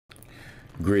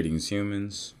Greetings,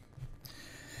 humans.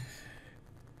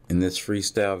 In this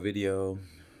freestyle video,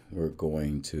 we're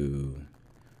going to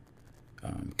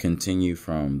continue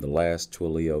from the last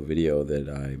Twilio video that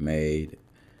I made.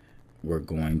 We're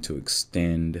going to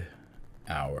extend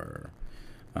our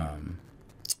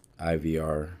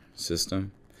IVR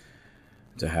system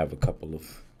to have a couple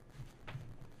of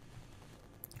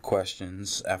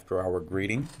questions after our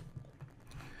greeting.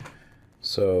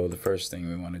 So the first thing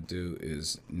we want to do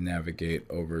is navigate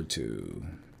over to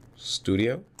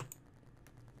Studio.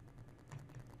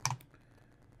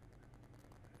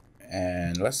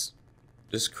 And let's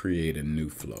just create a new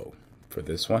flow for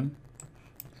this one.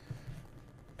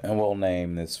 And we'll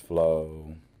name this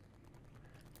flow,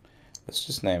 let's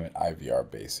just name it IVR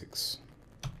Basics.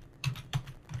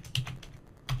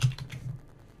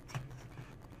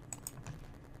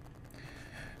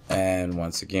 And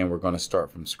once again, we're going to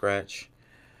start from scratch.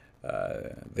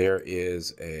 There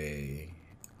is a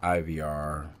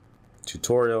IVR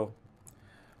tutorial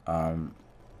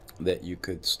that you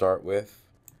could start with,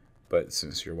 but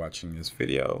since you're watching this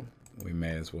video, we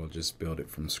may as well just build it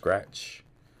from scratch.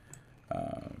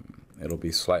 It'll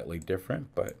be slightly different,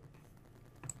 but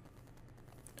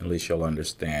at least you'll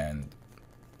understand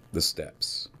the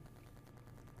steps.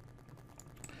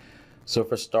 So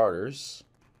for starters,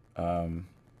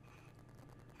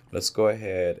 let's go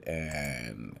ahead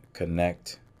and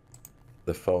connect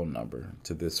the phone number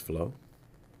to this flow.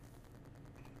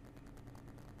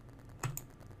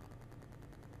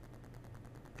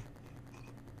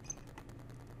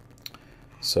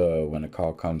 So when a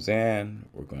call comes in,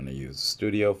 we're going to use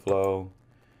Studio Flow,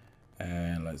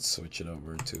 and let's switch it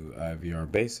over to IVR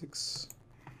Basics.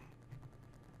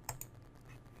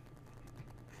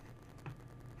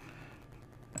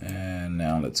 And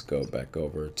now let's go back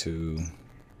over to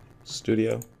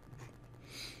Studio.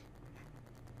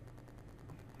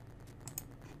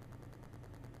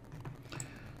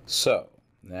 So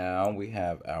now we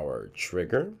have our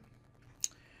trigger.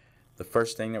 The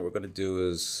first thing that we're going to do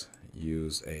is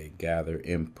use a gather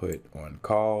input on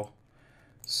call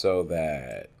so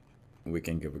that we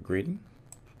can give a greeting.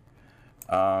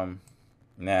 Now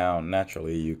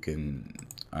naturally you can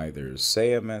either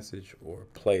say a message or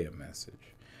play a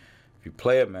message. If you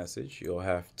play a message, you'll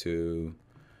have to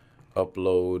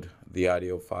upload the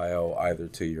audio file either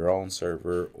to your own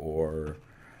server, or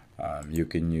you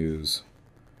can use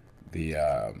the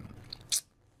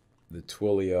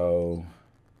Twilio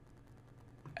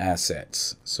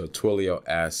assets. So Twilio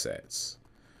assets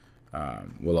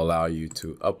will allow you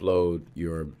to upload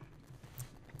your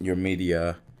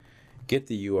media, get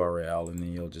the URL, and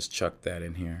then you'll just chuck that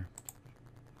in here.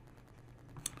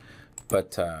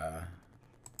 But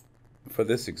for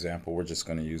this example, we're just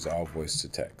going to use all voice to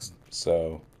text.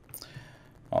 So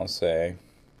I'll say,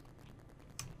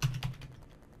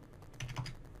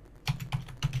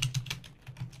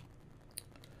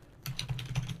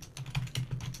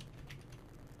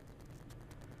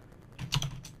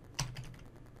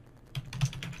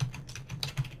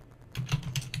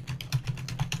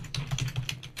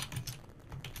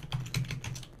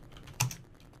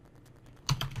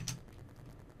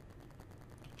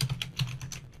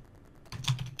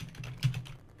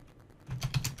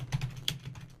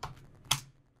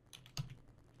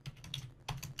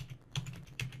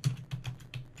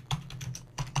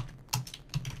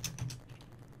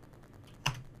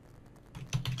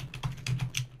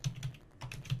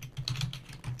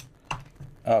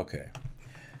 okay,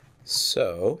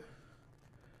 so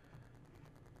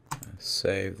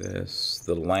save this.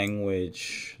 The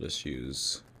language, let's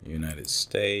use United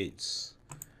States.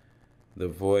 The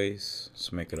voice,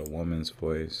 let's make it a woman's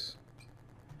voice.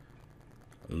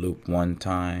 Loop one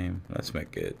time, let's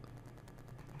make it.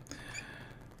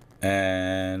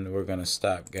 And we're gonna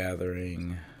stop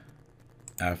gathering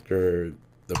after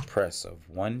the press of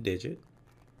one digit.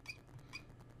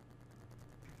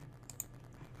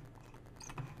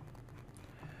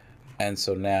 And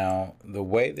so now the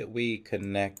way that we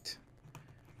connect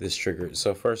this trigger,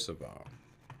 so first of all,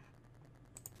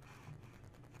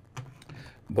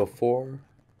 before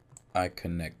I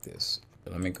connect this,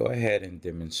 let me go ahead and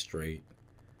demonstrate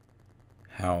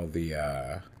how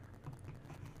the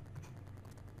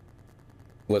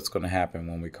what's going to happen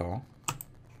when we call.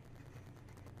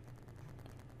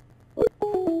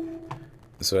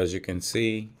 So as you can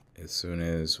see, as soon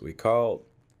as we called,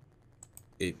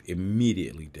 it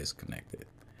immediately disconnected.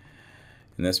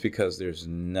 And that's because there's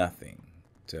nothing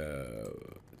to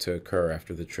occur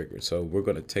after the trigger. So we're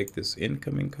going to take this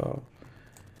incoming call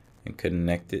and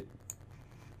connect it.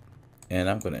 And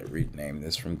I'm going to rename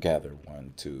this from gather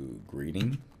one to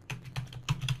greeting.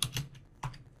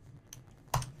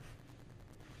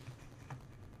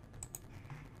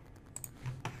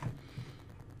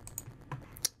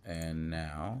 And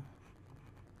now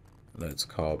let's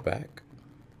call back.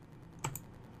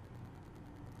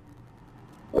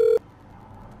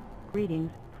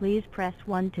 Greetings, please press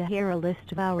 1 to hear a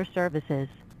list of our services.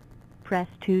 Press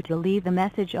 2 to leave a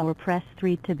message or press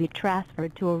 3 to be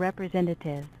transferred to a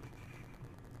representative.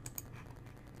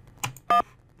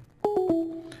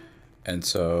 And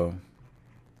so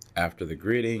after the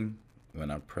greeting,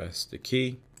 when I pressed the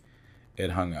key,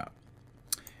 it hung up.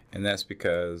 And that's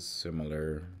because,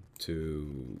 similar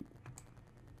to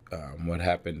what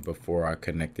happened before I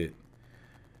connected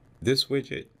this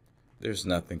widget, there's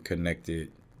nothing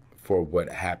connected for what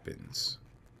happens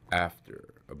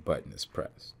after a button is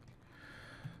pressed.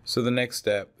 So the next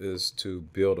step is to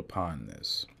build upon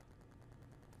this.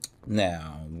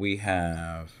 Now we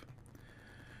have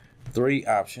 3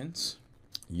 options: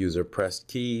 user pressed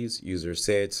keys, user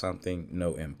said something,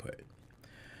 no input.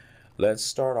 Let's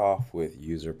start off with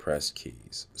user pressed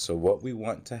keys. So what we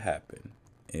want to happen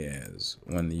is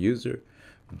when the user,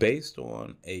 based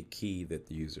on a key that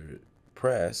the user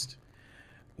pressed,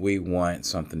 we want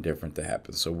something different to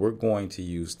happen. So we're going to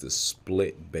use the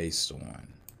split based on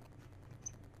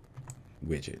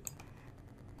widget.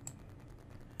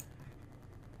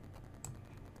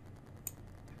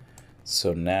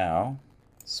 So now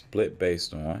split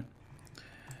based on,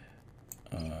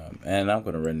 and I'm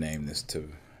going to rename this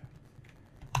to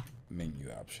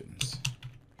menu options.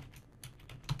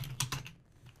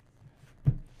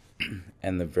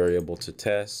 And the variable to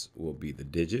test will be the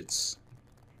digits.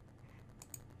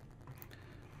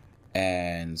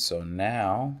 And so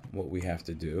now what we have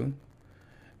to do,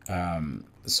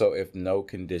 so if no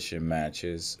condition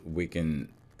matches, we can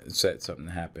set something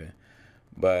to happen.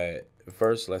 But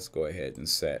first, let's go ahead and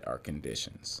set our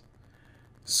conditions.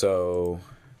 So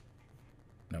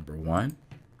number 1,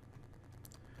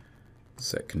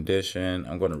 set condition.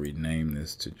 I'm going to rename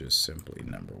this to just simply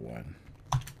number 1.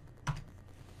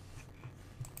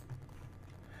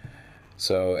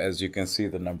 So as you can see,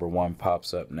 the number 1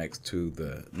 pops up next to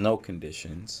the no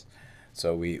conditions.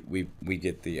 So we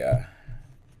get the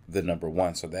number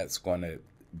 1. So that's going to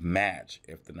match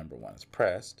if the number 1 is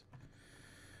pressed.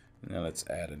 Now let's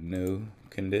add a new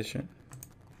condition.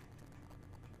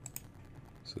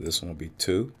 So this one will be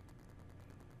 2.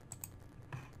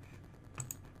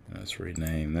 Let's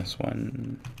rename this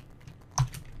one.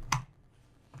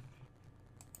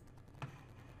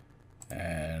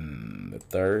 And the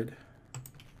third.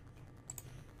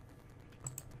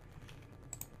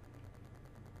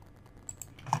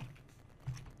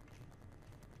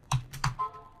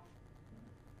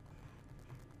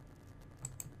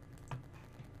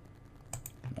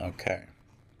 Okay,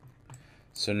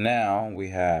 so now we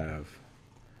have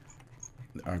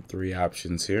our 3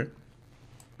 options here.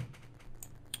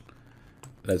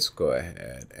 Let's go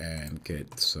ahead and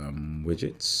get some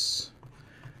widgets.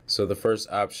 So the first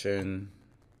option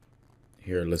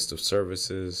here, list of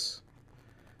services.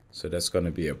 So that's going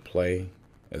to be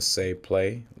a say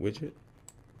play widget.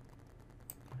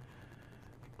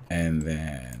 And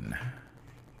then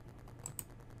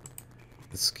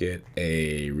let's get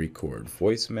a record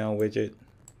voicemail widget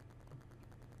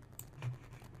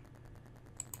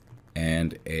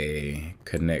and a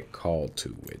connect call to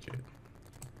widget.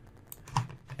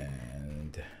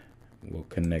 And we'll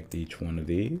connect each one of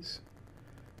these.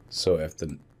 So if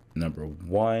the number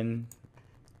 1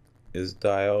 is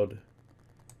dialed,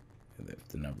 if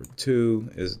the number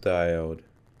 2 is dialed,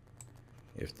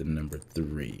 if the number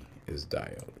 3 is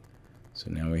dialed. So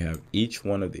now we have each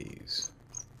one of these.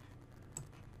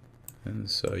 And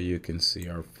so you can see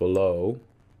our flow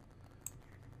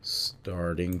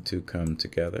starting to come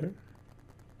together.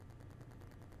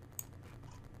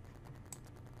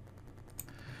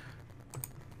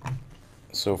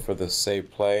 So for the say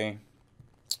play,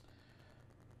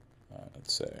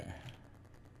 let's say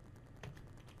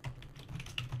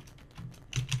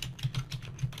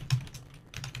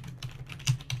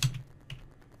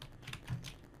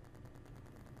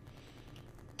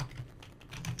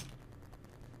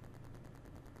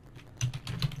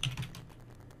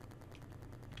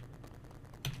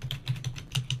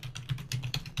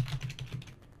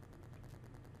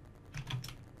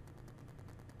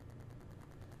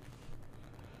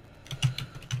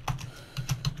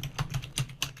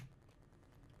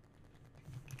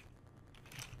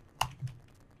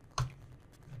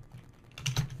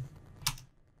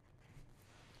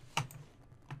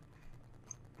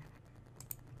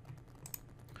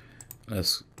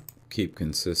let's keep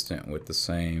consistent with the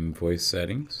same voice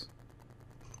settings.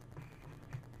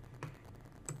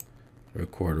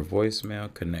 Record a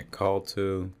voicemail, connect call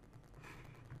to,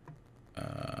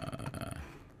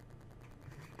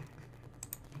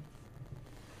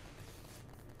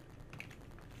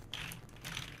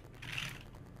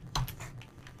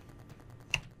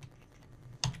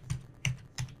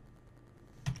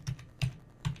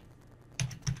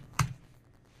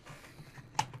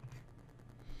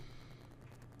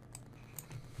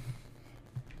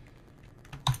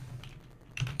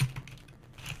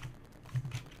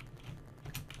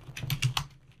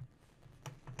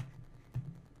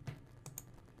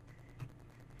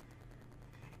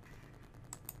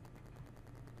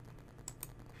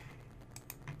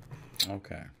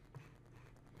 Okay.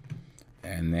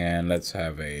 And then let's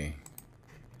have a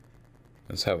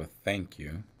thank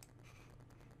you.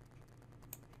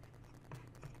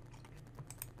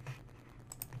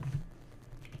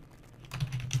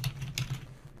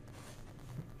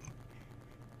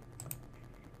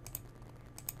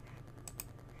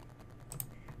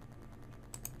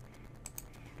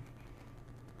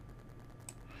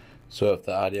 So if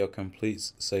the audio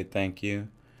completes, say thank you.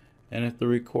 And if the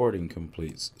recording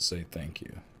completes, say thank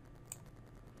you.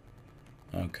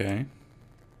 Okay.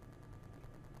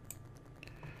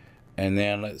 And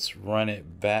then let's run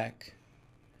it back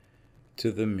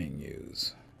to the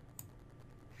menus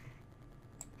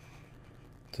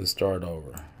to start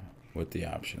over with the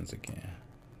options again.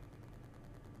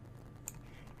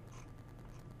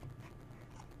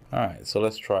 All right, so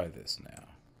let's try this now.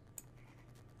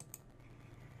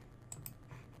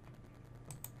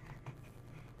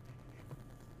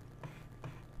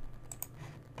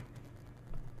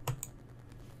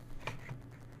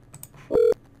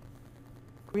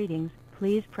 Greetings,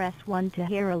 please press 1 to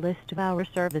hear a list of our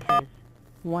services.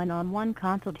 One-on-one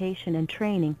consultation and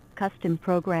training, custom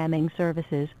programming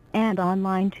services, and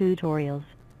online tutorials.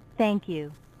 Thank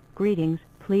you. Greetings,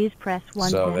 please press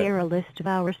 1 to hear a list of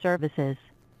our services.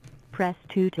 Press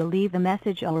 2 to leave a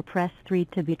message or press 3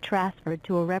 to be transferred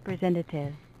to a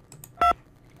representative.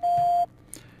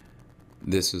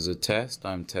 This is a test.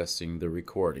 I'm testing the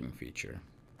recording feature.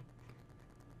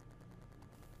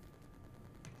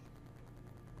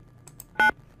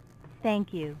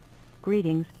 Thank you.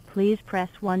 Greetings, please press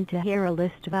 1 to hear a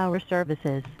list of our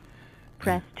services.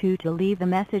 Press 2 to leave a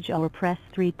message or press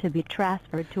 3 to be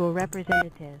transferred to a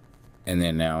representative. And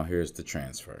then now here's the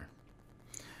transfer.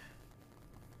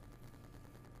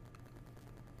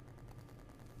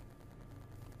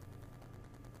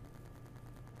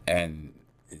 And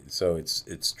so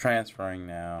it's transferring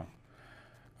now,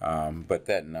 but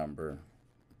that number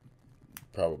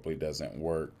probably doesn't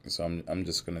work, so I'm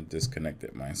just gonna disconnect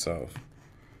it myself.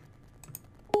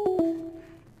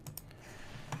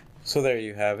 So there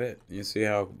you have it. You see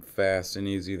how fast and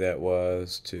easy that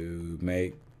was to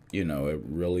make, you know, a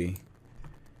really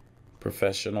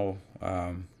professional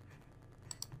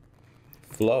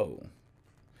flow,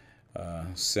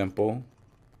 simple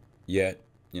yet,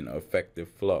 you know, effective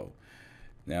flow.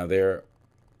 Now there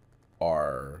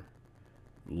are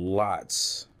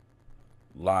lots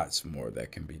more that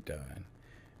can be done,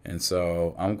 and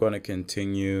so I'm going to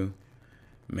continue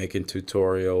making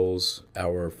tutorials.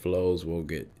 Our flows will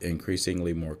get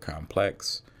increasingly more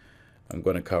complex. I'm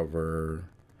going to cover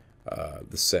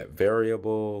the set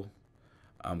variable.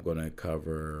 I'm going to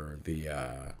cover the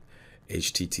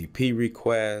HTTP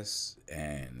requests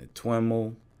and the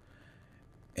TWIML,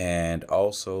 and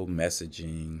also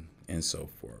messaging and so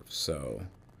forth. So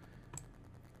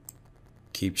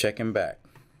keep checking back.